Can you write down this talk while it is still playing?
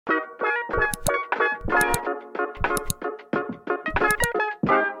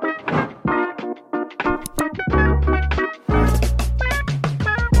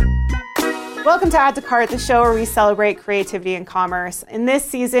to Add to Cart, the show where we celebrate creativity and commerce. In this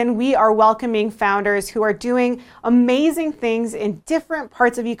season, we are welcoming founders who are doing amazing things in different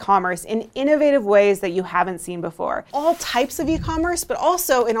parts of e-commerce in innovative ways that you haven't seen before. All types of e-commerce, but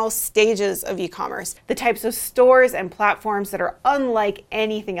also in all stages of e-commerce. The types of stores and platforms that are unlike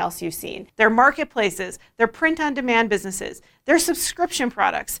anything else you've seen. They're marketplaces, they're print-on-demand businesses, they're subscription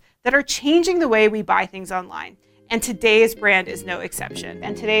products that are changing the way we buy things online. And today's brand is no exception.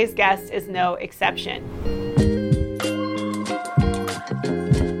 And today's guest is no exception.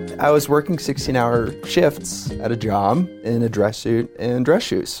 I was working 16-hour shifts at a job in a dress suit and dress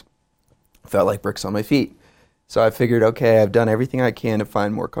shoes. Felt like bricks on my feet. So I figured, okay, I've done everything I can to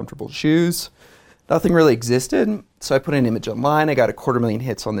find more comfortable shoes. Nothing really existed. So I put an image online. I got 250,000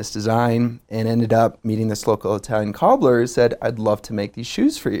 hits on this design and ended up meeting this local Italian cobbler who said, I'd love to make these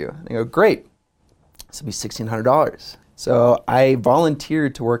shoes for you. And I go, great. This will be $1,600. So I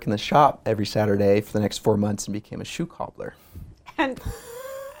volunteered to work in the shop every Saturday for the next 4 months and became a shoe cobbler. And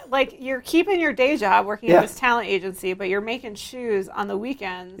like you're keeping your day job working at this talent agency, but you're making shoes on the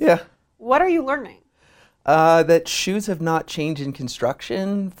weekends. Yeah. What are you learning? That shoes have not changed in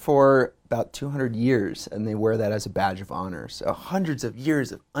construction for about 200 years, and they wear that as a badge of honor. So hundreds of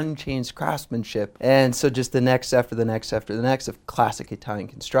years of unchanged craftsmanship. And so just the next after the next after the next of classic Italian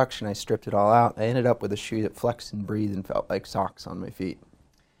construction, I stripped it all out. I ended up with a shoe that flexed and breathed and felt like socks on my feet.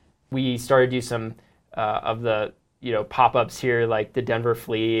 We started to do some of the pop-ups here, like the Denver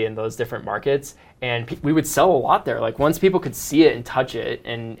Flea and those different markets, and we would sell a lot there. Like once people could see it and touch it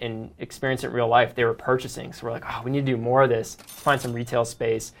and experience it in real life, they were purchasing. So we're like, oh, we need to do more of this, find some retail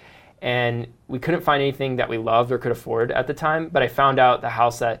space. And we couldn't find anything that we loved or could afford at the time, but I found out the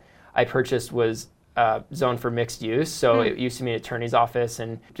house that I purchased was zoned for mixed use. So it used to be an attorney's office,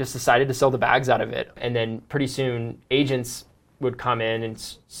 and just decided to sell the bags out of it. And then pretty soon agents would come in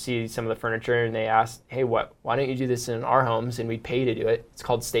and see some of the furniture, and they asked, hey, why don't you do this in our homes, and we'd pay you to do it. It's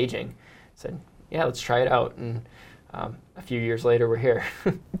called staging. I said, yeah, let's try it out. And a few years later, we're here.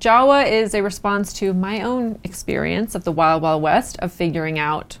 Jawa is a response to my own experience of the Wild Wild West of figuring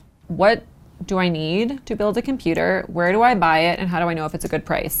out what do I need to build a computer, where do I buy it, and how do I know if it's a good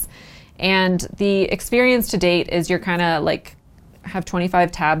price? And the experience to date is you're kind of like have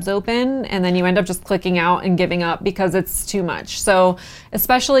 25 tabs open, and then you end up just clicking out and giving up because it's too much. So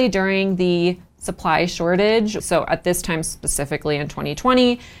especially during the supply shortage, so at this time specifically in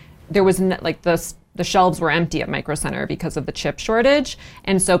 2020, there was the shelves were empty at Micro Center because of the chip shortage.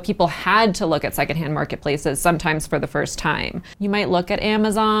 And so people had to look at secondhand marketplaces, sometimes for the first time. You might look at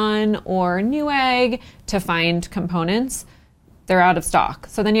Amazon or Newegg to find components. They're out of stock.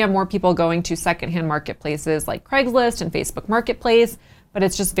 So then you have more people going to secondhand marketplaces like Craigslist and Facebook Marketplace, but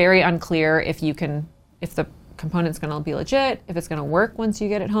it's just very unclear if the component's gonna be legit, if it's gonna work once you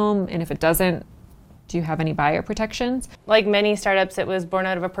get it home, and if it doesn't, do you have any buyer protections? Like many startups, it was born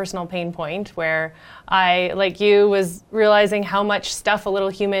out of a personal pain point where I, like you, was realizing how much stuff a little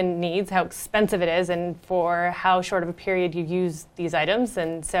human needs, how expensive it is, and for how short of a period you use these items.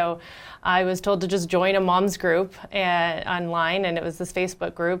 And so I was told to just join a mom's group online, and it was this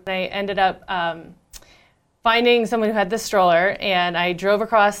Facebook group. I ended up finding someone who had this stroller, and I drove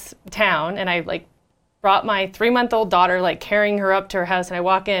across town, and I brought my 3-month-old daughter, carrying her up to her house, and I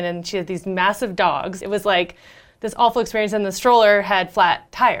walk in, and she had these massive dogs. It was like this awful experience, and the stroller had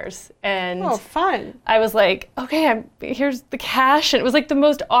flat tires. And oh, fun. I was like, okay, here's the cash. And it was like the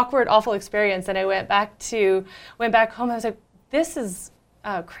most awkward, awful experience. And I went back home. I was like, this is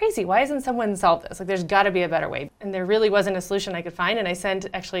crazy. Why hasn't someone solved this? There's got to be a better way. And there really wasn't a solution I could find. And I sent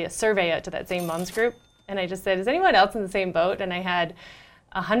actually a survey out to that same mom's group. And I just said, is anyone else in the same boat? And I had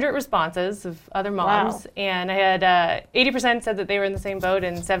 100 responses of other moms. Wow. And I had 80% said that they were in the same boat,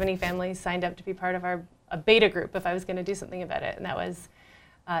 and 70 families signed up to be part of a beta group if I was going to do something about it. And that was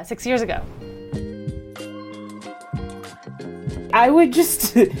 6 years ago. I would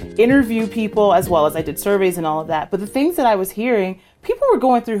just interview people as well as I did surveys and all of that. But the things that I was hearing, people were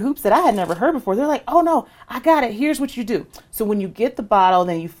going through hoops that I had never heard before. They're like, oh no, I got it. Here's what you do. So when you get the bottle,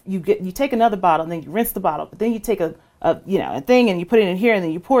 then you take another bottle, and then you rinse the bottle. But then you take a thing, and you put it in here, and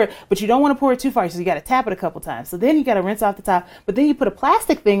then you pour it, but you don't want to pour it too far, so you got to tap it a couple times. So then you got to rinse off the top, but then you put a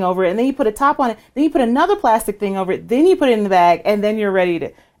plastic thing over it, and then you put a top on it, then you put another plastic thing over it, then you put it in the bag, and then you're ready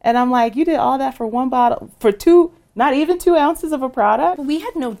to. And I'm like, you did all that for one bottle, for not even 2 ounces of a product? We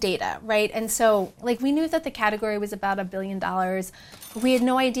had no data, right? And so, we knew that the category was about $1 billion. We had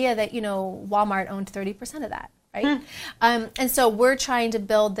no idea that, Walmart owned 30% of that. right? And so we're trying to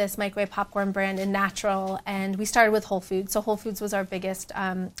build this microwave popcorn brand in natural, and we started with Whole Foods. So Whole Foods was our biggest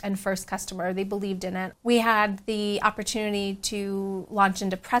and first customer. They believed in it. We had the opportunity to launch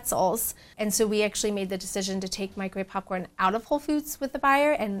into pretzels, and so we actually made the decision to take microwave popcorn out of Whole Foods with the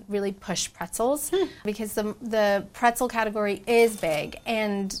buyer and really push pretzels because the pretzel category is big,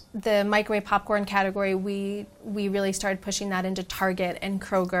 and the microwave popcorn category, we really started pushing that into Target and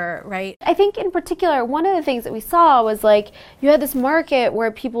Kroger, right? I think in particular, one of the things that we saw was like you had this market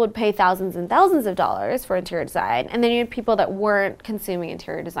where people would pay thousands and thousands of dollars for interior design, and then you had people that weren't consuming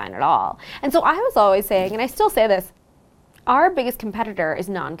interior design at all. And so I was always saying, and I still say this, our biggest competitor is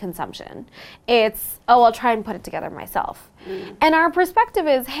non-consumption. It's, oh, I'll try and put it together myself. And our perspective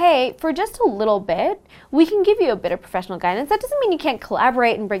is, hey, for just a little bit, we can give you a bit of professional guidance. That doesn't mean you can't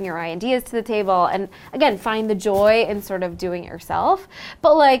collaborate and bring your ideas to the table and, again, find the joy in sort of doing it yourself.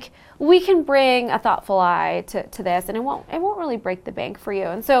 But, like, we can bring a thoughtful eye to this, and it won't really break the bank for you.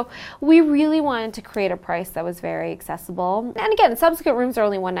 And so we really wanted to create a price that was very accessible. And, again, subsequent rooms are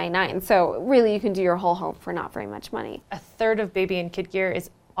only $199, so really you can do your whole home for not very much money. A third of baby and kid gear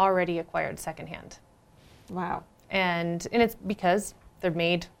is already acquired secondhand. Wow. And it's because they're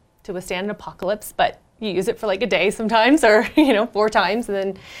made to withstand an apocalypse, but you use it for like a day sometimes, or 4 times, and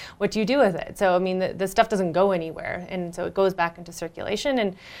then what do you do with it? So I mean, the stuff doesn't go anywhere, and so it goes back into circulation.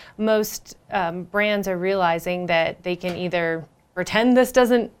 And most brands are realizing that they can either pretend this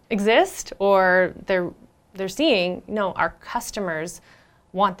doesn't exist, or they're seeing, no, our customers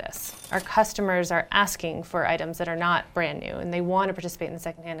want this. Our customers are asking for items that are not brand new, and they want to participate in the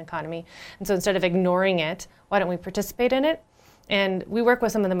secondhand economy. And so instead of ignoring it, why don't we participate in it? And we work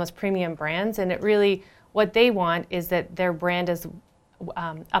with some of the most premium brands, and it really, what they want is that their brand is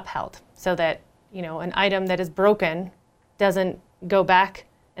upheld, so that an item that is broken doesn't go back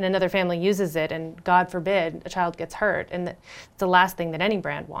and another family uses it, and God forbid a child gets hurt, and that's the last thing that any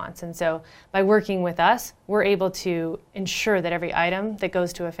brand wants. And so by working with us, we're able to ensure that every item that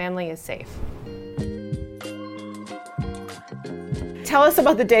goes to a family is safe. Tell us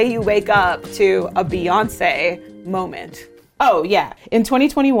about the day you wake up to a Beyonce moment. Oh, yeah. In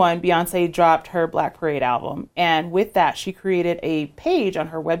 2021, Beyonce dropped her Black Parade album. And with that, she created a page on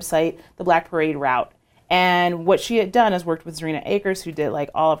her website, the Black Parade Route. And what she had done is worked with Zarina Akers, who did like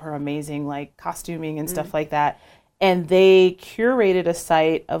all of her amazing like costuming and stuff like that. And they curated a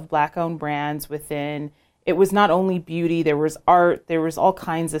site of Black-owned brands within. It was not only beauty, there was art, there was all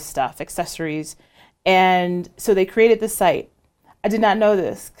kinds of stuff, accessories. And so they created the site. I did not know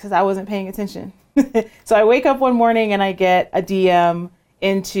this because I wasn't paying attention. So I wake up one morning and I get a DM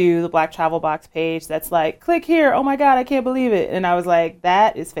into the Black Travel Box page that's like, click here. Oh my God, I can't believe it. And I was like,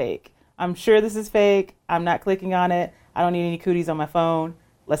 that is fake. I'm sure this is fake. I'm not clicking on it. I don't need any cooties on my phone.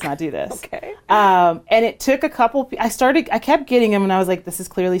 Let's not do this. Okay. And it took a couple, I kept getting them and I was like, this is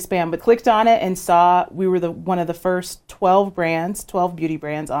clearly spam, but clicked on it and saw we were one of the first 12 beauty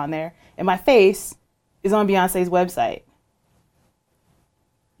brands on there. And my face is on Beyonce's website.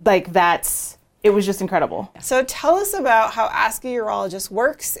 Like it was just incredible. So tell us about how Ask a Urologist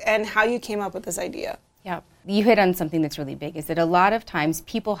works and how you came up with this idea. Yeah, you hit on something that's really big, is that a lot of times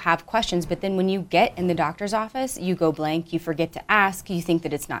people have questions, but then when you get in the doctor's office, you go blank, you forget to ask, you think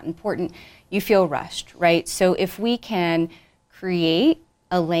that it's not important, you feel rushed, right? So if we can create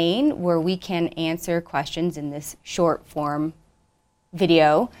a lane where we can answer questions in this short form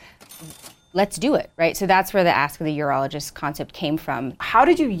video, let's do it, right? So that's where the Ask the Urologist concept came from. How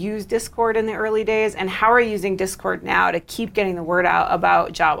did you use Discord in the early days, and how are you using Discord now to keep getting the word out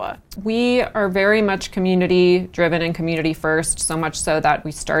about Jawa? We are very much community driven and community first, so much so that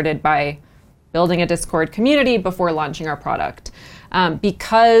we started by building a Discord community before launching our product.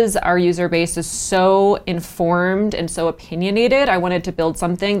 Because our user base is so informed and so opinionated, I wanted to build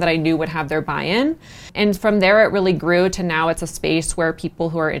something that I knew would have their buy-in. And from there, it really grew to now it's a space where people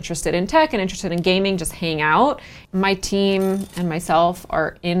who are interested in tech and interested in gaming just hang out. My team and myself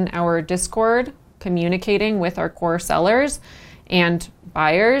are in our Discord communicating with our core sellers and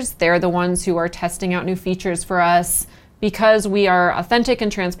buyers. They're the ones who are testing out new features for us, because we are authentic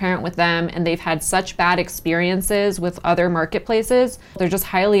and transparent with them, and they've had such bad experiences with other marketplaces. They're just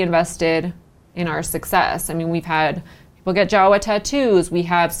highly invested in our success. I mean, we've had people get Jawa tattoos. We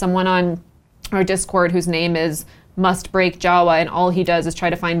have someone on our Discord whose name is Must Break Jawa, and all he does is try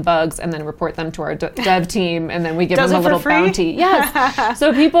to find bugs and then report them to our dev team, and then we give him a little bounty. Yes.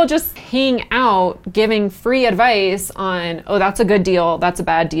 So people just hang out giving free advice on, oh, that's a good deal, that's a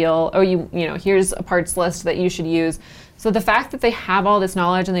bad deal, oh, you know, here's a parts list that you should use. So the fact that they have all this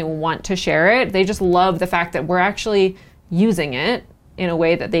knowledge and they want to share it, they just love the fact that we're actually using it in a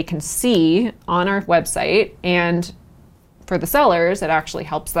way that they can see on our website. And for the sellers, it actually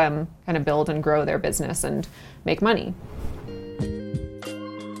helps them kind of build and grow their business and make money.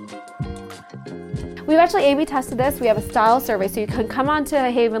 We've actually A/B tested this. We have a style survey, so you can come onto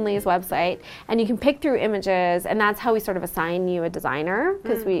Havenly's website and you can pick through images, and that's how we sort of assign you a designer,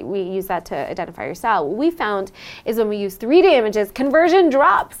 because we use that to identify your style. What we found is when we use 3D images, conversion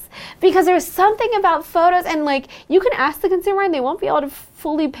drops, because there's something about photos, and like you can ask the consumer and they won't be able to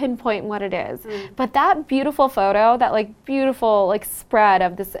fully pinpoint what it is. But that beautiful photo, that like beautiful like spread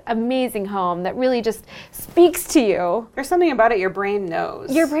of this amazing home that really just speaks to you. There's something about it your brain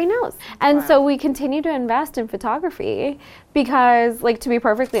knows. Your brain knows. And so we continue to invest in photography because, like, to be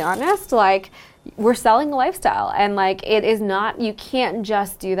perfectly honest, like, we're selling a lifestyle, and like it is not, you can't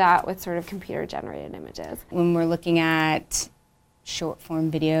just do that with sort of computer generated images. When we're looking at short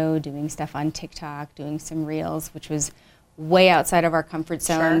form video, doing stuff on TikTok, doing some reels, which was way outside of our comfort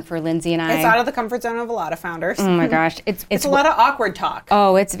zone for Lindsay and I. It's out of the comfort zone of a lot of founders. Oh my gosh, it's a lot of awkward talk.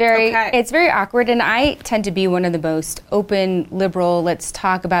 Oh, it's very awkward, and I tend to be one of the most open, liberal. Let's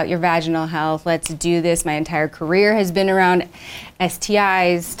talk about your vaginal health. Let's do this. My entire career has been around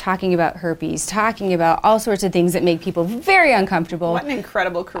STIs, talking about herpes, talking about all sorts of things that make people very uncomfortable. What an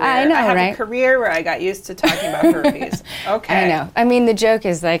incredible career! I know, I have right? a career where I got used to talking about herpes. Okay, I know. I mean, the joke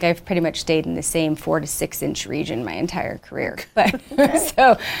is like I've pretty much stayed in the same 4 to 6 inch region my entire career. But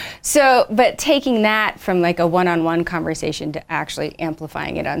but taking that from like a one-on-one conversation to actually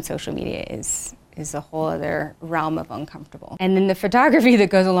amplifying it on social media is a whole other realm of uncomfortable. And then the photography that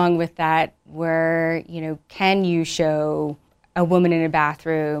goes along with that, where, you know, can you show a woman in a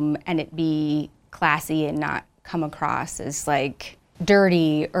bathroom and it be classy and not come across as like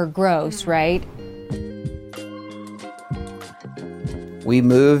dirty or gross, right? We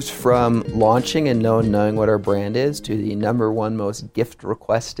moved from launching and no one knowing what our brand is to the #1 most gift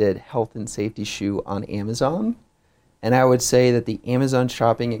requested health and safety shoe on Amazon. And I would say that the Amazon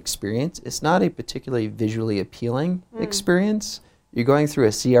shopping experience is not a particularly visually appealing experience. You're going through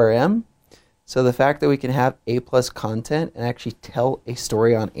a CRM. So the fact that we can have A+ content and actually tell a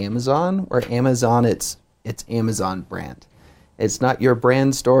story on Amazon, where Amazon, it's Amazon brand. It's not your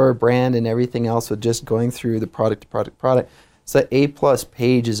brand store brand and everything else with just going through the product. So A+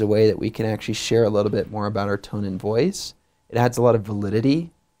 page is a way that we can actually share a little bit more about our tone and voice. It adds a lot of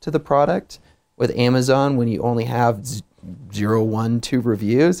validity to the product. With Amazon, when you only have 0, 1, 2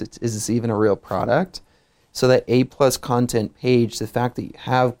 reviews, is this even a real product? So that A+ content page, the fact that you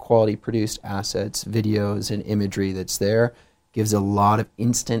have quality produced assets, videos, and imagery that's there, gives a lot of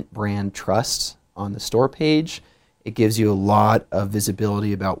instant brand trust on the store page. It gives you a lot of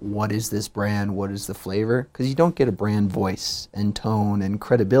visibility about what is this brand, what is the flavor, because you don't get a brand voice and tone and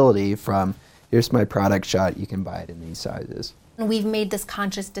credibility from, here's my product shot, you can buy it in these sizes. We've made this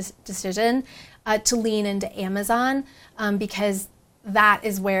conscious decision to lean into Amazon because that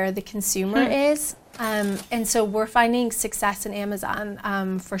is where the consumer is. And so we're finding success in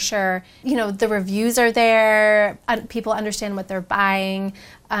Amazon for sure. You know, the reviews are there. People understand what they're buying.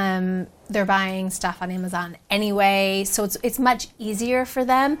 They're buying stuff on Amazon anyway. So it's much easier for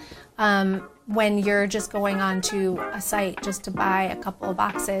them when you're just going onto a site just to buy a couple of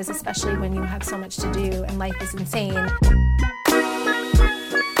boxes, especially when you have so much to do and life is insane.